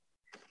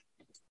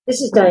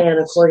This is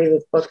Diana Cordy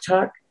with Book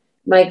Talk.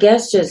 My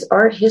guest is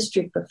art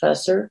history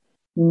professor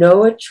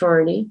Noah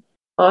Charney,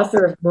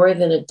 author of more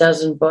than a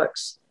dozen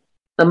books.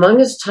 Among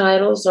his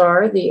titles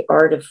are The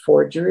Art of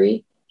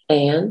Forgery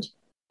and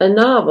a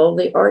novel,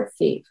 The Art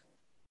Thief.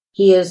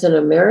 He is an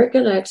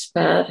American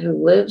expat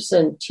who lives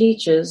and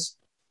teaches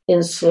in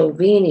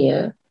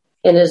Slovenia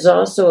and is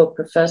also a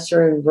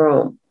professor in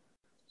Rome.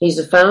 He's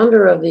a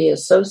founder of the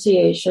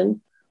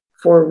Association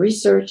for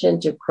Research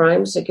into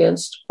Crimes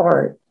Against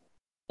Art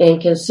and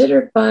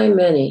considered by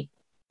many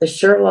the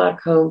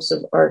Sherlock Holmes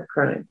of art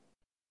crime.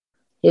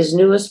 His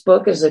newest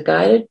book is a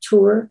guided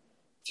tour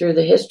through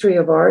the history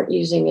of art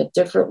using a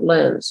different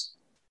lens.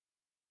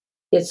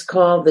 It's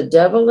called The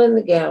Devil in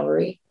the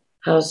Gallery: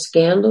 How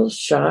Scandal,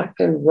 Shock,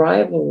 and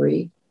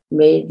Rivalry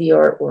Made the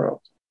Art World.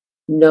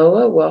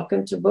 Noah,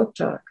 welcome to Book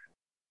Talk.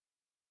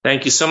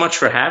 Thank you so much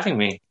for having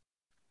me.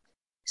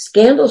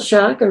 Scandal,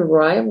 shock, and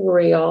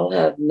rivalry all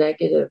have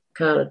negative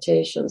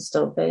connotations,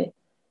 don't they?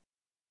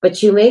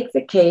 But you make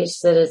the case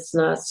that it's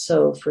not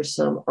so for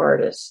some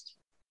artists.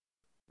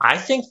 I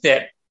think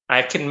that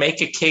I can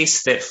make a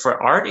case that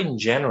for art in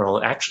general,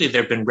 actually,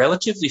 there have been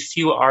relatively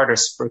few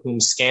artists for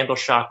whom scandal,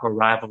 shock, or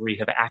rivalry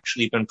have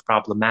actually been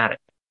problematic.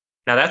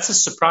 Now, that's a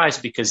surprise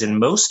because in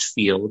most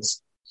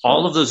fields,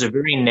 all of those are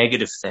very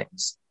negative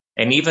things.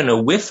 And even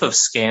a whiff of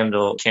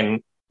scandal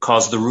can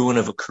cause the ruin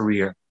of a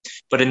career.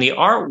 But in the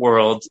art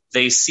world,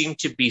 they seem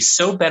to be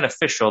so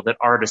beneficial that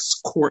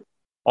artists court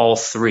all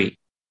three.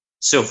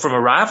 So from a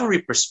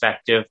rivalry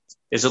perspective,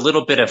 there's a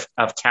little bit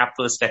of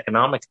capitalist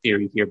economic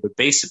theory here, but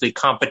basically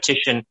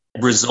competition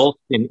results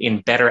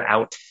in better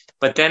out.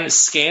 But then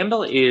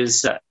scandal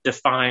is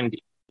defined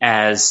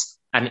as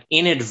an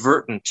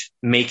inadvertent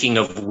making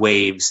of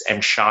waves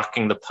and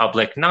shocking the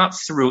public, not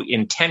through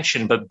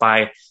intention, but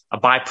by a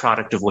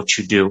byproduct of what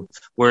you do.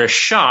 Whereas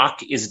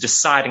shock is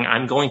deciding,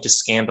 I'm going to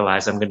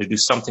scandalize, I'm going to do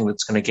something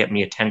that's going to get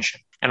me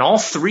attention. And all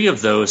three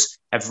of those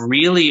have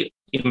really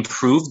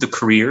improved the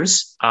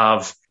careers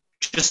of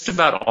just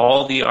about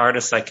all the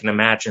artists I can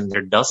imagine. There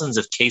are dozens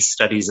of case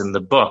studies in the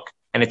book.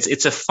 And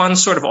it's a fun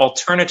sort of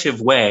alternative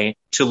way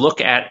to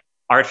look at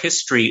art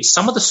history,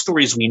 some of the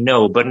stories we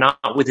know, but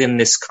not within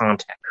this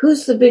context.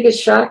 Who's the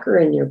biggest shocker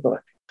in your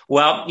book?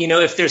 Well,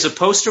 if there's a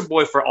poster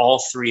boy for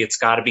all three, it's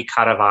got to be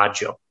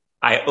Caravaggio.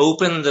 I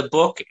open the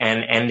book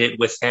and end it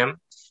with him.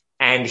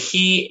 And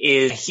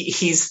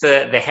he's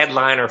the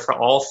headliner for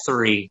all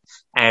three.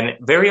 And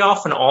very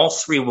often all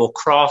three will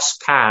cross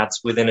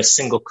paths within a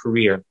single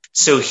career.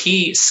 So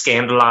he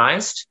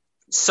scandalized.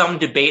 Some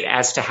debate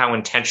as to how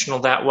intentional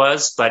that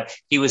was, but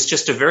he was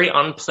just a very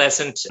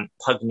unpleasant and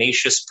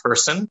pugnacious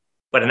person,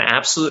 but an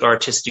absolute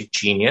artistic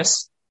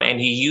genius. And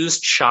he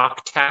used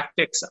shock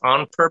tactics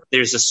on purpose.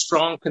 There's a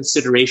strong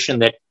consideration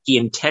that he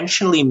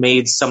intentionally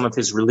made some of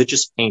his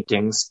religious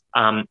paintings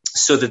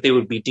so that they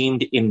would be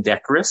deemed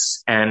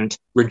indecorous and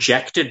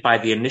rejected by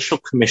the initial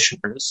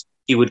commissioners.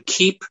 He would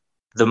keep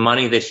the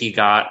money that he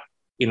got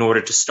in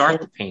order to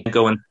start the painting,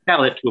 go and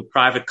sell it to a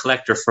private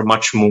collector for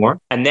much more.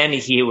 And then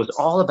it was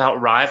all about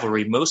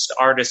rivalry. Most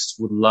artists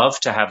would love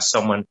to have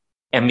someone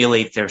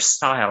emulate their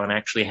style and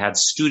actually had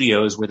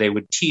studios where they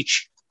would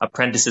teach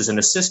apprentices and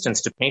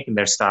assistants to paint in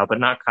their style, but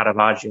not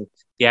Caravaggio.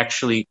 He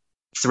actually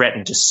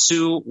threatened to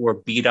sue or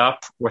beat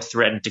up or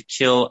threatened to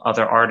kill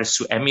other artists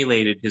who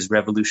emulated his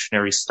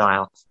revolutionary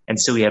style.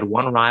 And so he had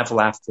one rival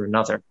after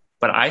another.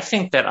 But I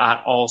think that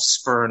all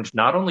spurned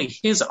not only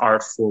his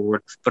art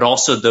forward, but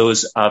also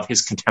those of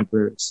his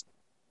contemporaries.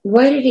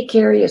 Why did he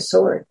carry a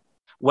sword?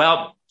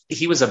 Well,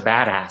 he was a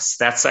badass.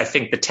 That's, I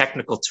think, the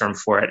technical term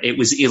for it. It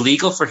was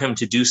illegal for him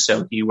to do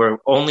so. You were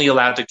only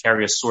allowed to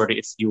carry a sword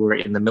if you were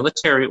in the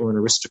military or an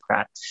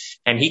aristocrat.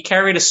 And he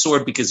carried a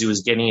sword because he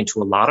was getting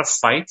into a lot of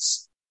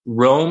fights.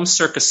 Rome,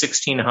 circa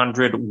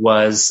 1600,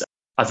 was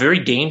a very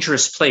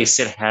dangerous place.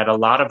 It had a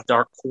lot of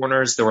dark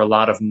corners. There were a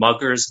lot of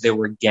muggers. There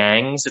were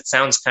gangs. It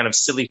sounds kind of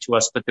silly to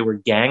us, but there were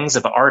gangs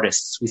of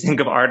artists. We think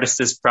of artists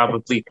as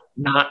probably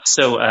not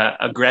so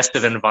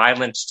aggressive and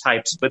violent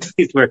types, but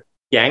these were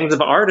gangs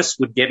of artists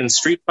would get in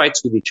street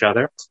fights with each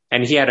other.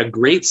 And he had a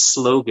great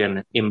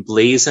slogan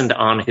emblazoned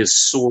on his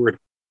sword.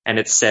 And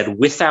it said,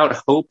 "Without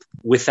hope,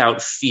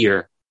 without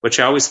fear," which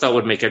I always thought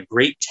would make a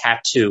great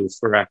tattoo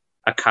for a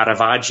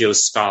Caravaggio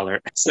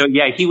scholar. So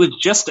yeah, he was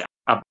just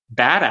a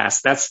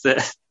badass. That's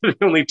the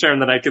only term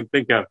that I can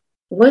think of.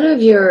 One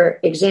of your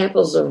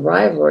examples of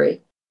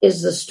rivalry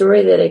is the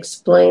story that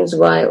explains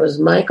why it was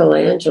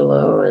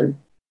Michelangelo and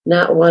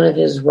not one of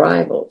his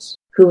rivals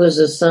who was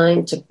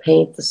assigned to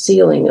paint the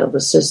ceiling of the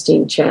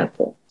Sistine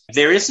Chapel.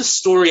 There is a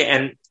story,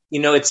 and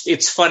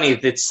it's funny.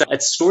 It's a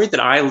story that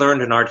I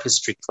learned in art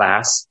history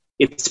class.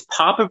 It's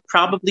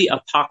probably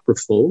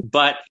apocryphal,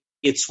 but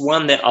it's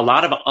one that a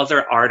lot of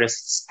other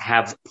artists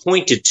have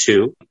pointed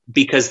to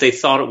because they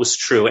thought it was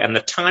true. And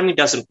the timing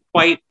doesn't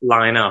quite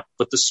line up.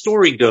 But the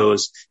story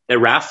goes that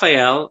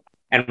Raphael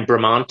and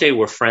Bramante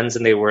were friends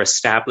and they were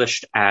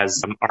established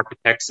as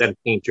architects and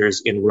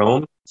painters in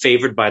Rome.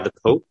 favored by the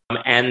Pope.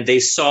 And they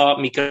saw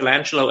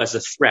Michelangelo as a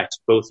threat,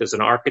 both as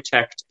an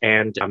architect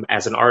and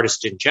as an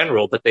artist in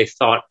general, but they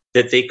thought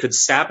that they could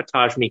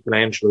sabotage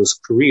Michelangelo's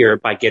career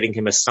by getting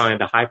him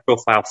assigned a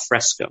high-profile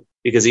fresco,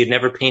 because he had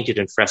never painted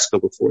in fresco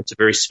before. It's a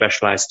very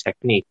specialized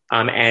technique.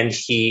 And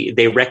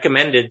they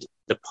recommended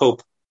the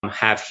Pope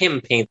have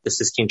him paint the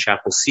Sistine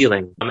Chapel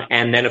ceiling.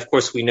 And then, of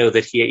course, we know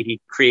that he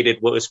created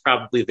what was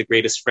probably the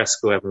greatest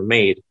fresco ever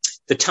made.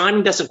 The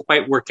timing doesn't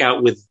quite work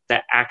out with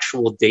the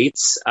actual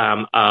dates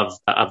of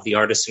the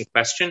artist in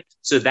question.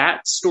 So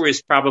that story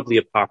is probably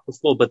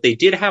apocryphal, but they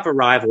did have a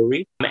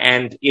rivalry.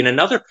 And in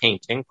another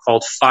painting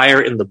called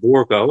Fire in the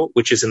Borgo,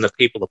 which is in the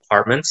papal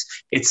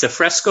apartments, it's a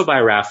fresco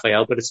by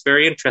Raphael, but it's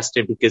very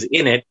interesting because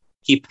in it,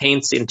 he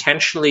paints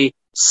intentionally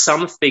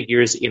some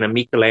figures in a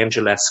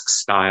Michelangelesque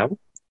style.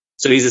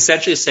 So he's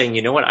essentially saying,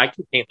 you know what, I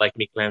can paint like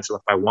Michelangelo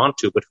if I want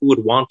to, but who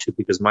would want to,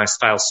 because my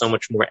style is so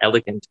much more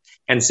elegant.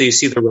 And so you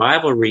see the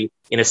rivalry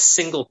in a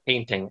single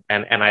painting,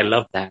 and I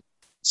love that.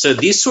 So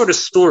these sort of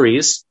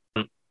stories,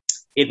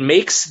 it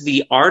makes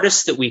the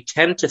artists that we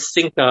tend to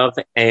think of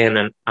in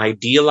an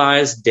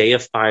idealized,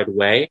 deified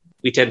way,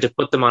 we tend to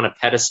put them on a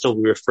pedestal,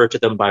 we refer to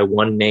them by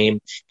one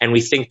name, and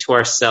we think to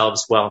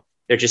ourselves, well,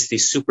 they're just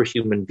these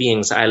superhuman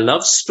beings. I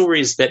love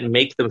stories that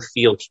make them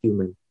feel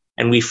human.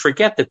 And we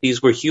forget that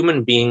these were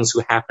human beings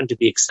who happen to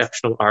be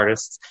exceptional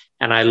artists.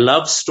 And I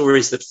love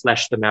stories that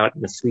flesh them out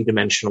in a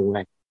three-dimensional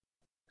way.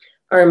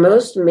 Are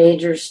most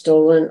major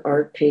stolen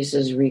art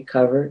pieces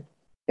recovered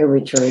and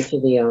returned to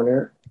the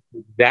owner?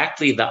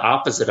 Exactly the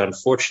opposite,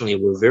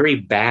 unfortunately. We're very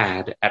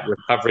bad at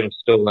recovering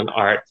stolen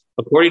art.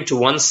 According to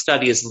one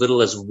study, as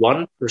little as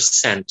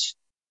 1%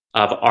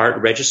 of art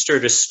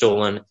registered as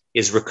stolen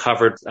is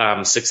recovered,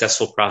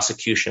 successful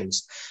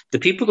prosecutions. The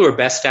people who are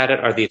best at it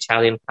are the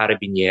Italian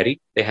Carabinieri.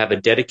 They have a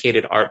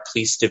dedicated art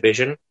police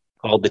division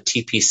called the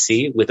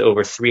TPC with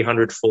over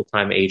 300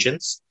 full-time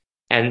agents.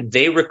 And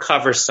they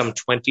recover some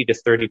 20 to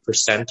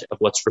 30% of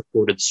what's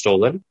reported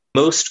stolen.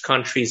 Most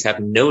countries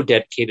have no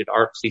dedicated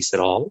art police at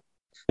all.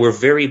 We're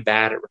very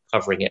bad at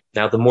recovering it.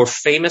 Now, the more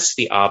famous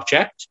the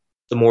object,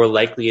 the more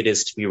likely it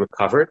is to be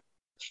recovered.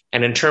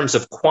 And in terms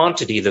of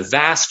quantity, the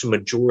vast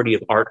majority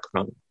of art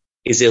crime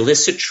is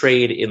illicit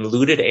trade in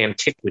looted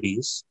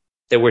antiquities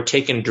that were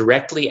taken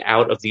directly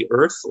out of the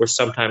earth or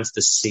sometimes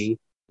the sea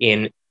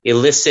in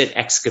illicit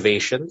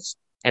excavations.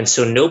 And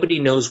so nobody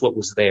knows what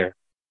was there.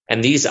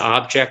 And these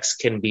objects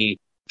can be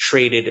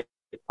traded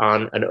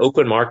on an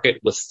open market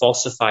with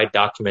falsified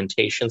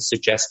documentation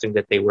suggesting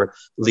that they were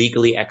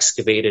legally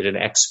excavated and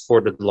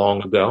exported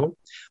long ago,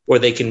 or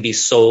they can be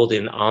sold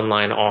in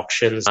online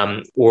auctions,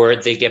 or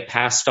they get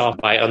passed off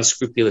by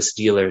unscrupulous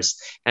dealers.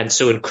 And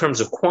so in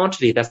terms of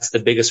quantity, that's the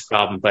biggest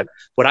problem. But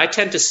what I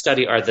tend to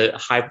study are the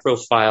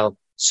high-profile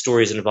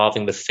stories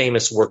involving the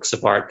famous works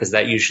of art, because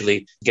that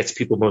usually gets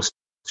people most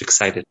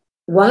excited.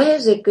 Why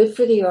is it good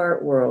for the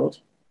art world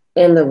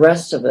and the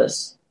rest of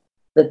us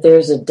that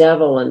there's a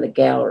devil in the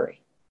gallery?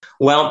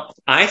 Well,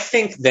 I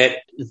think that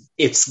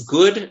it's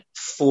good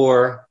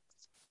for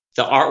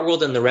the art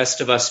world and the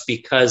rest of us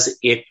because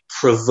it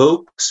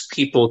provokes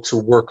people to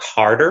work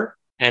harder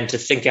and to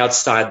think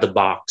outside the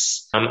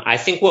box. I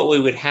think what we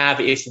would have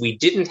if we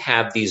didn't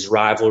have these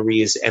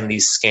rivalries and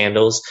these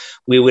scandals,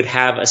 we would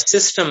have a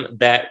system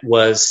that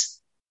was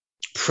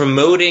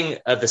promoting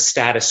the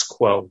status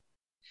quo.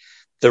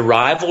 The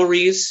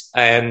rivalries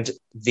and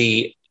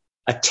the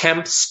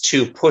attempts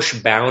to push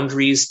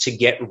boundaries to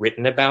get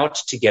written about,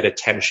 to get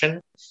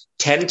attention,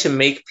 tend to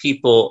make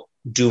people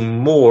do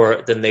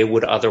more than they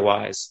would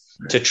otherwise,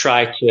 to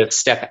try to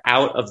step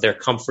out of their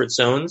comfort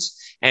zones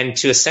and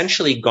to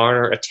essentially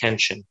garner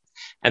attention.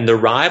 And the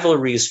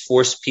rivalries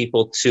force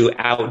people to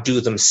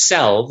outdo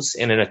themselves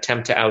in an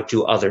attempt to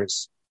outdo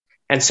others.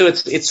 And so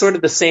it's sort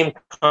of the same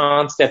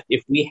concept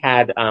if we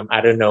had,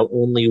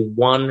 only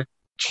one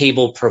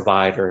cable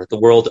provider the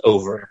world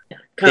over.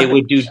 They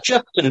would do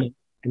just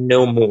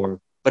no more.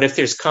 But if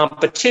there's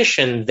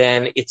competition,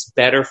 then it's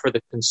better for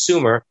the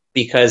consumer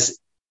because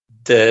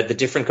the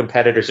different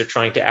competitors are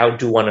trying to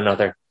outdo one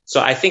another. So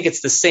I think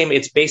it's the same.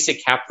 It's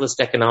basic capitalist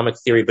economic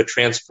theory, but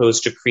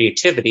transposed to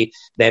creativity.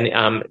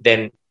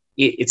 Then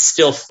it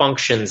still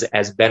functions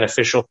as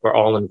beneficial for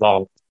all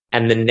involved.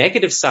 And the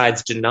negative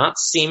sides do not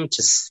seem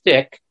to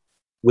stick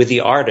with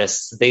the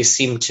artists. They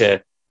seem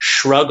to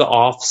shrug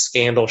off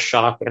scandal,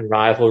 shock, and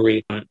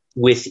rivalry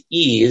with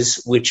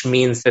ease, which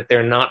means that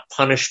they're not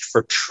punished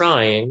for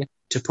trying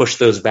to push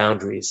those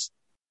boundaries.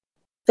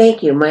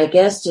 Thank you. My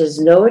guest is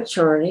Noah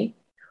Charney,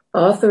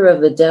 author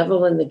of The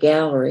Devil in the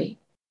Gallery,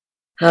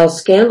 How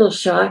Scandal,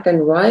 Shock,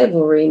 and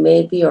Rivalry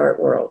Made the Art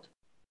World,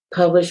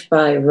 published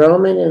by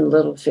Rowman and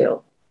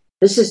Littlefield.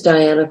 This is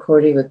Diana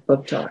Cordy with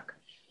Book Talk.